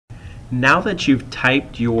Now that you've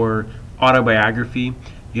typed your autobiography,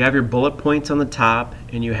 you have your bullet points on the top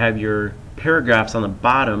and you have your paragraphs on the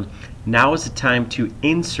bottom. Now is the time to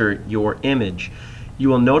insert your image. You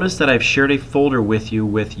will notice that I've shared a folder with you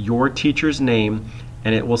with your teacher's name,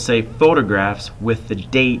 and it will say photographs with the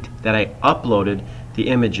date that I uploaded the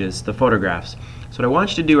images, the photographs. So what I want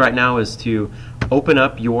you to do right now is to open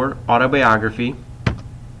up your autobiography.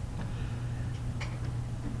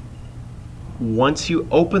 Once you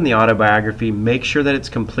open the autobiography, make sure that it's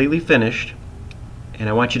completely finished, and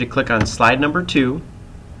I want you to click on slide number 2,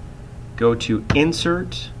 go to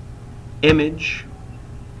Insert, Image.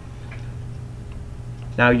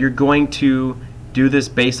 Now you're going to do this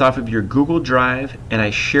based off of your Google Drive, and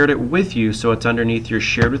I shared it with you so it's underneath your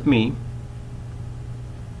Shared With Me.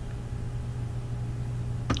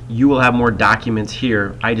 You will have more documents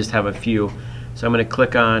here. I just have a few. So I'm going to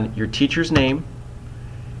click on your teacher's name,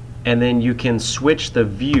 and then you can switch the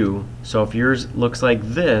view. So if yours looks like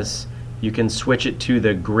this, you can switch it to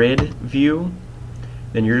the grid view.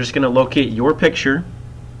 Then you're just going to locate your picture,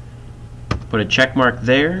 put a check mark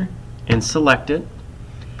there, and select it.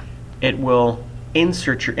 It will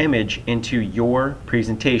insert your image into your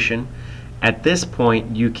presentation. At this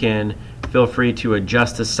point, you can feel free to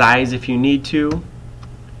adjust the size if you need to,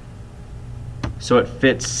 so it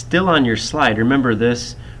fits still on your slide. Remember,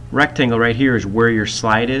 this rectangle right here is where your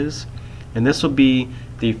slide is, and this will be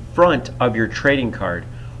the front of your trading card.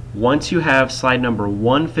 Once you have slide number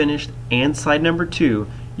 1 finished and slide number 2,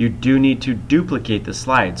 you do need to duplicate the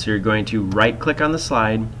slide. So you're going to right click on the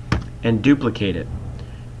slide and duplicate it.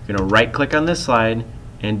 You're going to right click on this slide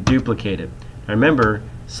and duplicate it. Now remember,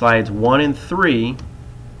 slides 1 and 3,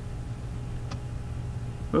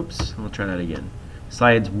 oops, I'll try that again.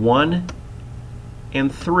 Slides 1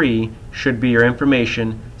 and 3 should be your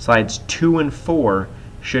information. Slides 2 and 4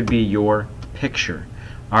 should be your picture.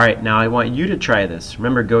 Alright, now I want you to try this.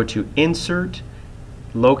 Remember, go to Insert,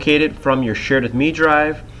 locate it from your Shared With Me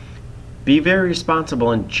drive. Be very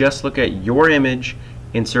responsible and just look at your image,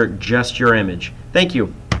 insert just your image. Thank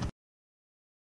you.